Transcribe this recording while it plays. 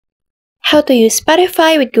How to use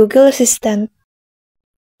Spotify with Google Assistant.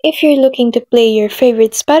 If you're looking to play your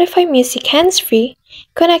favorite Spotify music hands-free,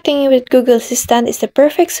 connecting it with Google Assistant is the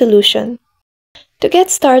perfect solution. To get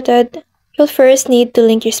started, you'll first need to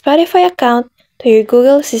link your Spotify account to your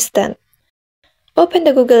Google Assistant. Open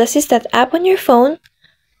the Google Assistant app on your phone,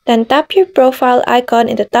 then tap your profile icon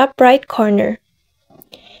in the top right corner.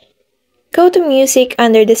 Go to Music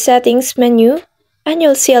under the Settings menu, and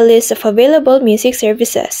you'll see a list of available music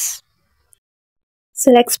services.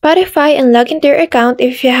 Select Spotify and log into your account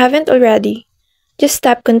if you haven't already. Just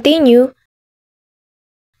tap Continue,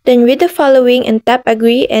 then read the following and tap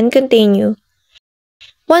Agree and Continue.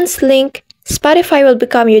 Once linked, Spotify will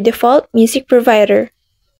become your default music provider.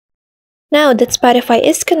 Now that Spotify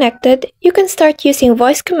is connected, you can start using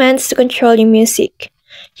voice commands to control your music.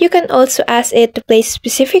 You can also ask it to play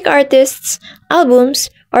specific artists, albums,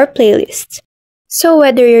 or playlists. So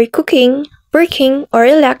whether you're cooking, working, or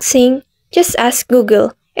relaxing, just ask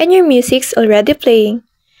Google, and your music's already playing.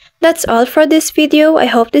 That's all for this video. I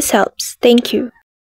hope this helps. Thank you.